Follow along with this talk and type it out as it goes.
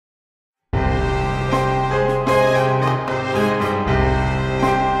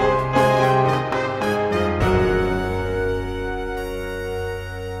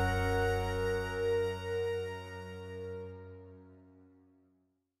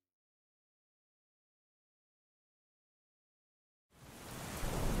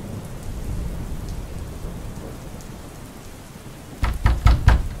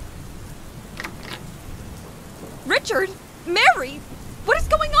Richard! Mary! What is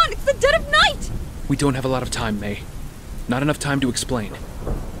going on? It's the dead of night! We don't have a lot of time, May. Not enough time to explain.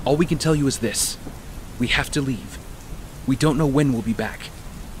 All we can tell you is this. We have to leave. We don't know when we'll be back.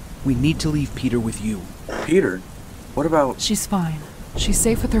 We need to leave Peter with you. Peter? What about... She's fine. She's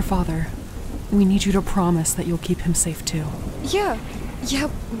safe with her father. We need you to promise that you'll keep him safe too. Yeah,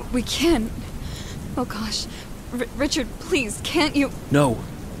 we can. Oh gosh. Richard, please, can't you... No,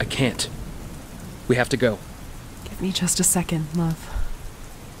 I can't. We have to go. Give me just a second, love.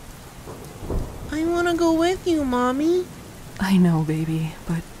 I want to go with you, Mommy. I know, baby,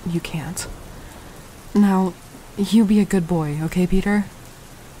 but you can't. Now, you be a good boy, okay, Peter?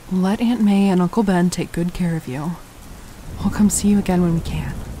 Let Aunt May and Uncle Ben take good care of you. We'll come see you again when we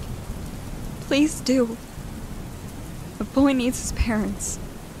can. Please do. The boy needs his parents.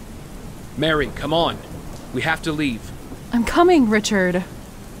 Mary, come on. We have to leave. I'm coming, Richard.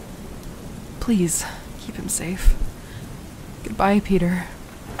 Please, keep him safe. Goodbye, Peter.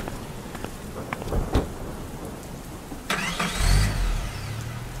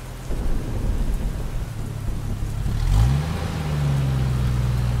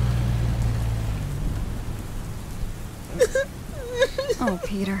 Oh,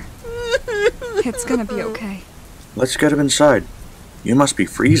 Peter. It's gonna be okay. Let's get him inside. You must be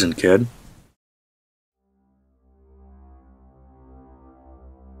freezing, kid.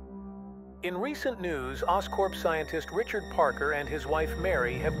 In recent news, Oscorp scientist Richard Parker and his wife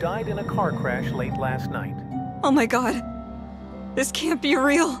Mary have died in a car crash late last night. Oh my god. This can't be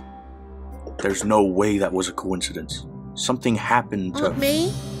real. There's no way that was a coincidence. Something happened to... Aunt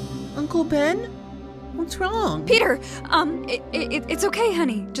May? Uncle Ben? What's wrong? Peter, it's okay,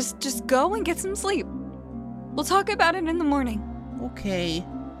 honey. Just go and get some sleep. We'll talk about it in the morning. Okay.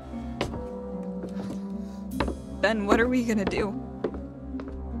 Ben, what are we gonna do?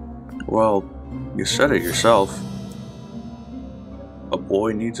 Well, you said it yourself. A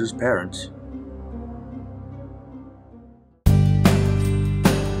boy needs his parents.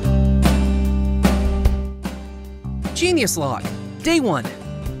 Genius log. Day 1.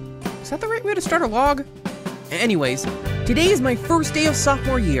 Is that the right way to start a log? Anyways, today is my first day of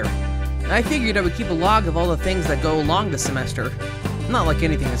sophomore year. I figured I would keep a log of all the things that go along this semester. Not like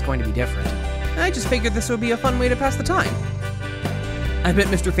anything is going to be different. I just figured this would be a fun way to pass the time. I bet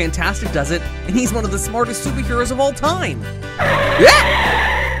Mr. Fantastic does it, and he's one of the smartest superheroes of all time.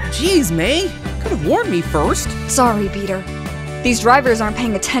 Yeah! Jeez, May. Could have warned me first. Sorry, Peter. These drivers aren't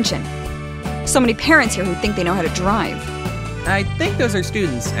paying attention. So many parents here who think they know how to drive. I think those are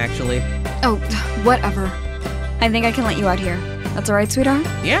students, actually. Oh, whatever. I think I can let you out here. That's alright, sweetheart?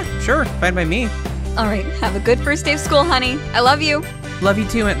 Yeah, sure. Fine by me. Alright, have a good first day of school, honey. I love you. Love you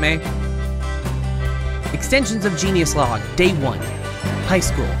too, Aunt May. Extensions of Genius Log, Day 1. High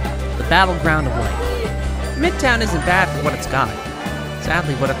school, the battleground of life. Midtown isn't bad for what it's got.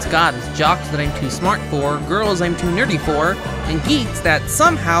 Sadly, what it's got is jocks that I'm too smart for, girls I'm too nerdy for, and geeks that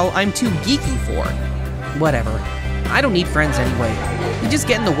somehow I'm too geeky for. Whatever. I don't need friends anyway. They just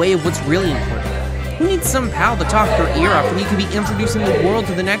get in the way of what's really important. Who needs some pal to talk your ear off when you could be introducing the world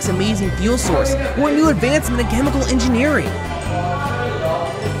to the next amazing fuel source, or a new advancement in chemical engineering?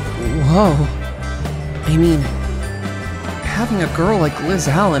 Whoa. I mean, having a girl like Liz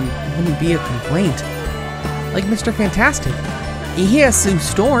Allen wouldn't be a complaint. Like Mr. Fantastic. Yeah, Sue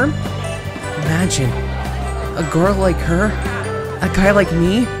Storm. Imagine, a girl like her, a guy like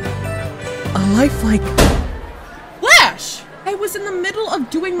me, a life like... Flash! I was in the middle of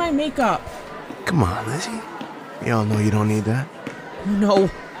doing my makeup. Come on, Lizzie. We all know you don't need that. No,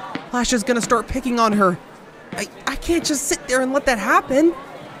 Flash is gonna start picking on her. I can't just sit there and let that happen.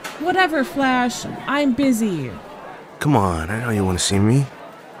 Whatever, Flash. I'm busy. Come on, I know you want to see me.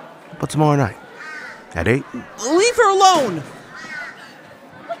 But tomorrow night, at 8? Leave her alone!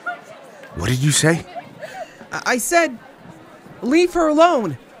 What did you say? I said, leave her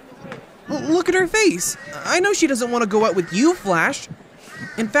alone. Look at her face. I know she doesn't want to go out with you, Flash.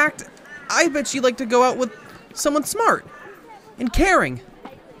 In fact, I bet she'd like to go out with someone smart and caring.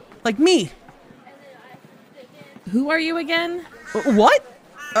 Like me. Who are you again? What?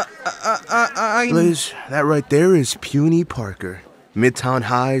 Liz, that right there is Puny Parker, Midtown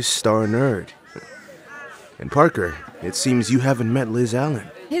High's star nerd. And Parker, it seems you haven't met Liz Allen.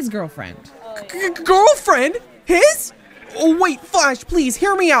 His girlfriend. Girlfriend? His? Oh, wait, Flash, please,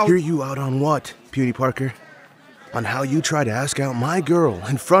 hear me out. Hear you out on what, Puny Parker? On how you tried to ask out my girl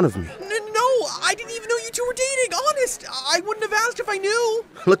in front of me. No, I didn't even know you two were dating, honest. I wouldn't have asked if I knew.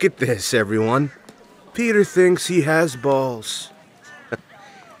 Look at this, everyone. Peter thinks he has balls.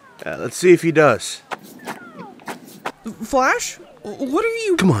 Let's see if he does. Flash? What are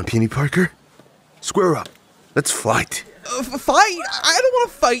you... Come on, Puny Parker. Square up. Let's fight. Fight? I don't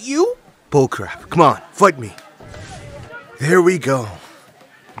want to fight you. Bullcrap. Come on, fight me. There we go.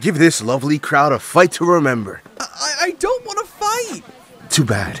 Give this lovely crowd a fight to remember. I don't want to fight. Too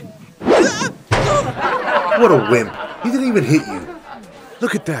bad. What a wimp. He didn't even hit you.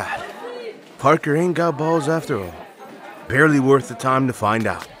 Look at that. Parker ain't got balls after all. Barely worth the time to find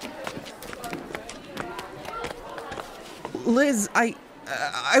out. Liz, I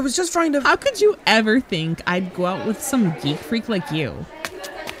was just trying to... How could you ever think I'd go out with some geek freak like you?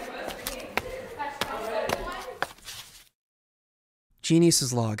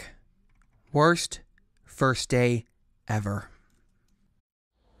 Genius's log. Worst first day ever.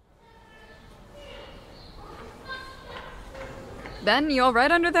 Ben, you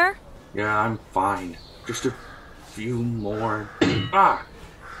alright under there? Yeah, I'm fine. Just a few more.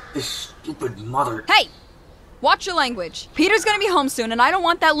 This stupid mother. Hey! Watch your language. Peter's gonna be home soon, and I don't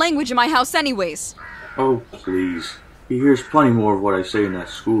want that language in my house anyways. Oh, please. He hears plenty more of what I say in that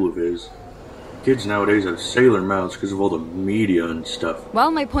school of his. Kids nowadays have sailor mouths because of all the media and stuff.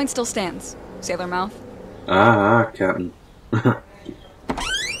 Well, my point still stands. Sailor mouth. Captain.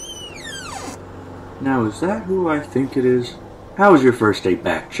 Now, is that who I think it is? How was your first day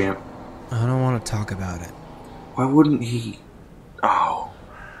back, champ? I don't want to talk about it. Why wouldn't he? Oh,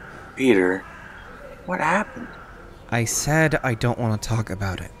 Peter. What happened? I said I don't want to talk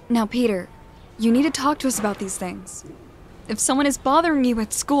about it. Now, Peter, you need to talk to us about these things. If someone is bothering you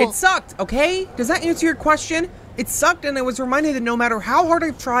at school... It sucked, okay? Does that answer your question? It sucked, and I was reminded that no matter how hard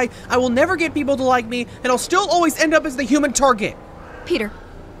I try, I will never get people to like me, and I'll still always end up as the human target. Peter,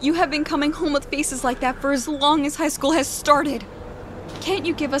 you have been coming home with faces like that for as long as high school has started. Can't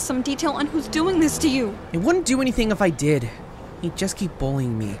you give us some detail on who's doing this to you? It wouldn't do anything if I did. He'd just keep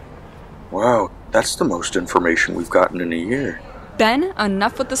bullying me. Wow, that's the most information we've gotten in a year. Ben,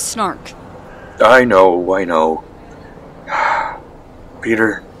 enough with the snark. I know.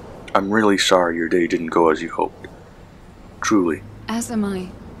 Peter, I'm really sorry your day didn't go as you hoped. Truly. As am I.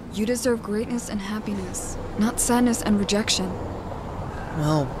 You deserve greatness and happiness, not sadness and rejection.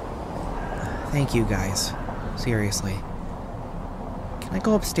 Well, thank you guys. Seriously. Can I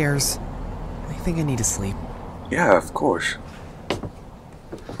go upstairs? I think I need to sleep. Yeah, of course.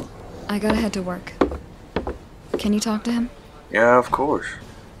 I gotta head to work. Can you talk to him? Yeah, of course.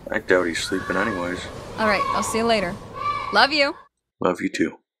 I doubt he's sleeping anyways. Alright, I'll see you later. Love you. Love you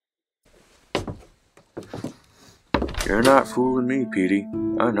too. You're not fooling me, Petey.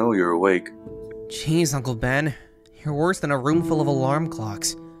 I know you're awake. Jeez, Uncle Ben. You're worse than a room full of alarm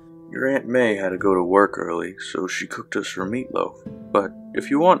clocks. Your Aunt May had to go to work early, so she cooked us her meatloaf. But if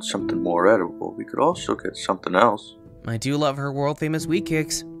you want something more edible, we could also get something else. I do love her world-famous wheat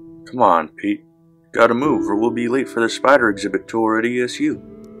cakes. Come on, Pete. Gotta move, or we'll be late for the spider exhibit tour at ESU.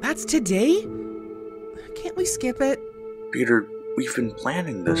 That's today? Can't we skip it? Peter, we've been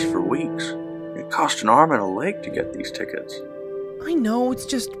planning this for weeks. It cost an arm and a leg to get these tickets. I know, it's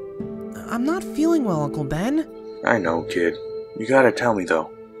just... I'm not feeling well, Uncle Ben. I know, kid. You gotta tell me, though.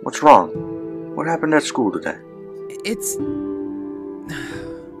 What's wrong? What happened at school today? It's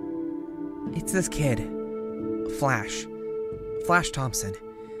this kid. Flash Thompson.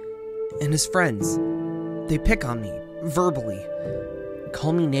 And his friends. They pick on me, verbally.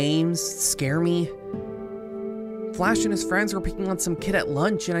 Call me names, scare me. Flash and his friends were picking on some kid at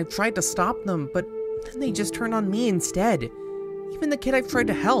lunch, and I tried to stop them, but then they just turned on me instead. Even the kid I've tried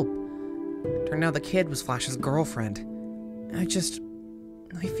to help. Turned out the kid was Flash's girlfriend. I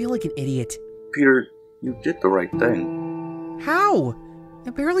feel like an idiot. Peter, you did the right thing. How?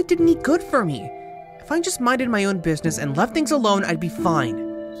 It barely did any good for me. If I just minded my own business and left things alone, I'd be fine.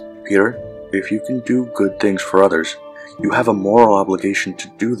 Peter, if you can do good things for others, you have a moral obligation to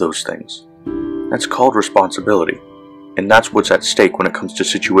do those things. That's called responsibility. And that's what's at stake when it comes to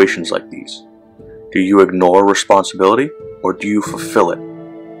situations like these. Do you ignore responsibility, or do you fulfill it?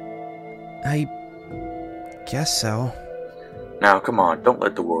 I guess so. Now, come on, don't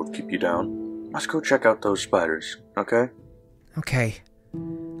let the world keep you down. Let's go check out those spiders, okay? Okay.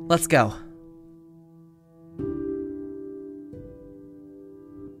 Let's go.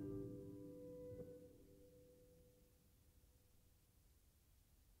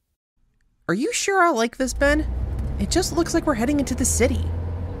 Are you sure I like this, Ben? It just looks like we're heading into the city.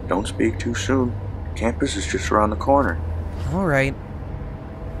 Don't speak too soon. Campus is just around the corner. Alright.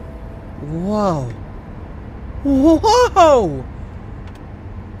 Whoa. Whoa!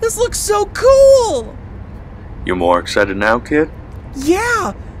 This looks so cool! You more excited now, kid?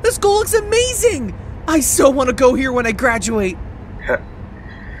 Yeah! This school looks amazing! I so want to go here when I graduate.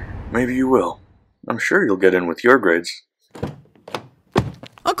 Maybe you will. I'm sure you'll get in with your grades.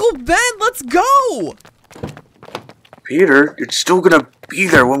 Uncle Ben, let's go! Peter, it's still gonna be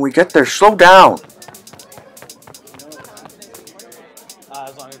there when we get there. Slow down.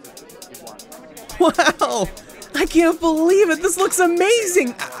 Wow! I can't believe it. This looks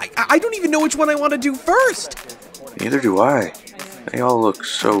amazing. I don't even know which one I want to do first. Neither do I. They all look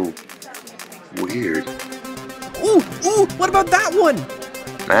so weird. Ooh, what about that one?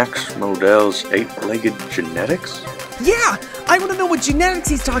 Max Modell's 8-legged genetics? Yeah, I want to know what genetics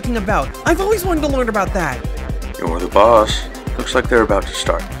he's talking about. I've always wanted to learn about that. You're the boss. Looks like they're about to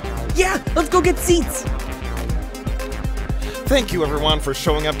start. Yeah, let's go get seats. Thank you everyone for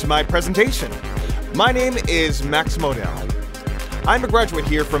showing up to my presentation. My name is Max Modell. I'm a graduate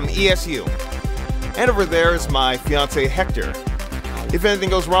here from ESU. And over there is my fiancé Hector. If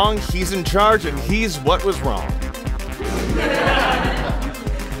anything goes wrong, he's in charge and he's what was wrong.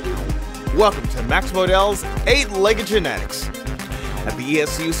 Welcome to Max Modell's 8-legged genetics. At the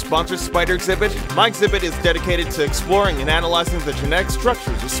ESU sponsored spider exhibit, my exhibit is dedicated to exploring and analyzing the genetic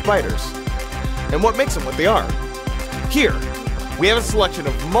structures of spiders and what makes them what they are. Here, we have a selection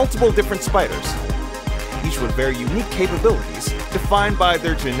of multiple different spiders, each with very unique capabilities defined by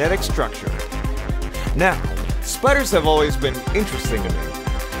their genetic structure. Now, spiders have always been interesting to me.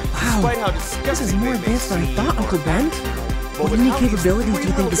 Wow, Despite how this is more advanced than I thought, Uncle Ben. What unique capabilities do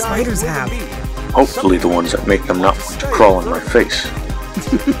you think the spiders have? Hopefully the ones that make them not want to crawl on my face.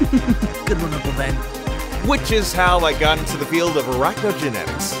 Good one, Uncle Ben. Which is how I got into the field of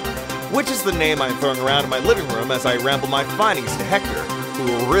arachnogenetics. Which is the name I'm throwing around in my living room as I ramble my findings to Hector,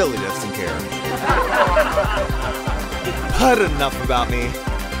 who really doesn't care. But enough about me.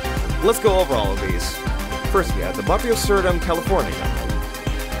 Let's go over all of these. First we have the Bupriocertum californium,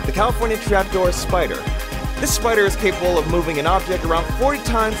 the California trapdoor spider. This spider is capable of moving an object around 40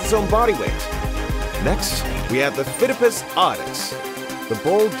 times its own body weight. Next, we have the Phidippus odyx, the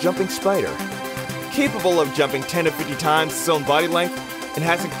bold jumping spider, capable of jumping 10 to 50 times its own body length and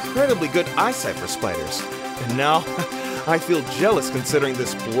has incredibly good eyesight for spiders. And now, I feel jealous considering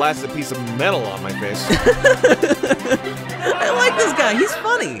this blasted piece of metal on my face. I like this guy, he's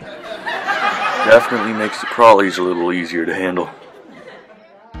funny. Definitely makes the crawlies a little easier to handle.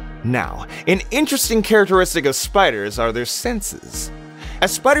 Now, an interesting characteristic of spiders are their senses.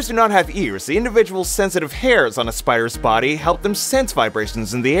 As spiders do not have ears, the individual sensitive hairs on a spider's body help them sense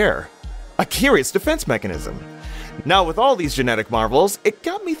vibrations in the air. A curious defense mechanism. Now, with all these genetic marvels, it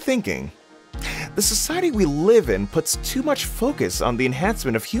got me thinking. The society we live in puts too much focus on the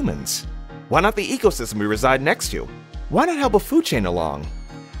enhancement of humans. Why not the ecosystem we reside next to? Why not help a food chain along?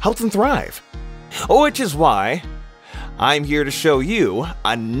 Help them thrive. Which is why I'm here to show you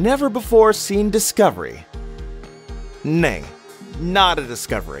a never-before-seen discovery. Nay, not a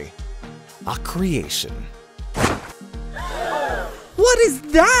discovery. A creation. What is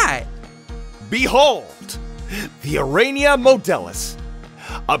that? Behold! The Arania modellis.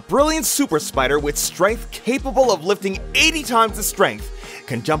 A brilliant super spider with strength capable of lifting 80 times its strength,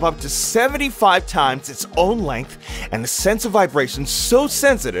 can jump up to 75 times its own length, and a sense of vibration so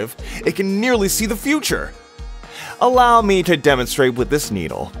sensitive it can nearly see the future. Allow me to demonstrate with this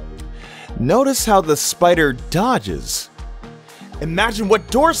needle. Notice how the spider dodges. Imagine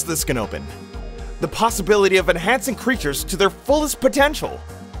what doors this can open. The possibility of enhancing creatures to their fullest potential.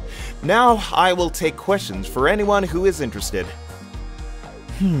 Now I will take questions for anyone who is interested.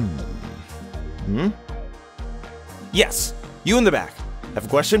 Yes, you in the back. Have a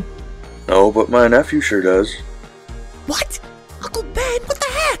question? No, but my nephew sure does. What? Uncle Ben, what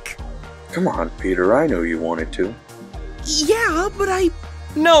the heck? Come on, Peter, I know you wanted to. Yeah, but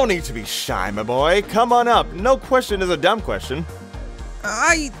No need to be shy, my boy. Come on up. No question is a dumb question.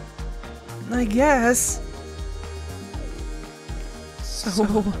 I guess.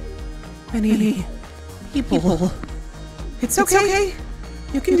 So many people. It's okay.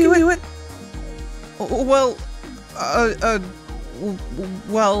 You can do it.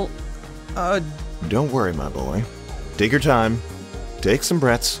 Don't worry, my boy. Take your time. Take some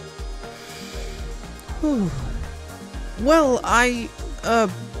breaths. Well, I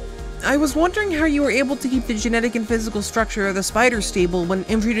was wondering how you were able to keep the genetic and physical structure of the spider stable when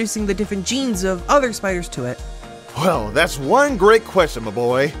introducing the different genes of other spiders to it. Well, that's one great question, my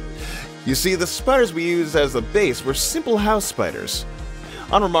boy. You see, the spiders we used as the base were simple house spiders.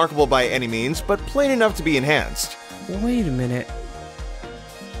 Unremarkable by any means, but plain enough to be enhanced. Wait a minute.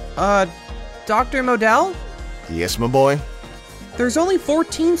 Dr. Modell? Yes, my boy? There's only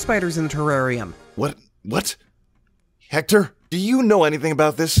 14 spiders in the terrarium. What? Hector, do you know anything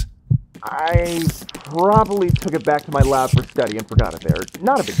about this? I probably took it back to my lab for study and forgot it there.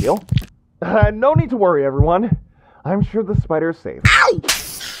 Not a big deal. No need to worry, everyone. I'm sure the spider is safe. Ow!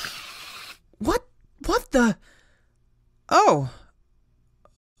 What the? Oh.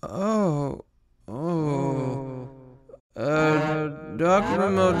 Dr.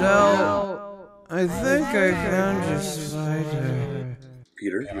 Modell, I think I found your spider.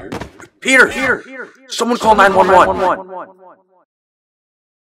 Peter? Peter! Someone call 911!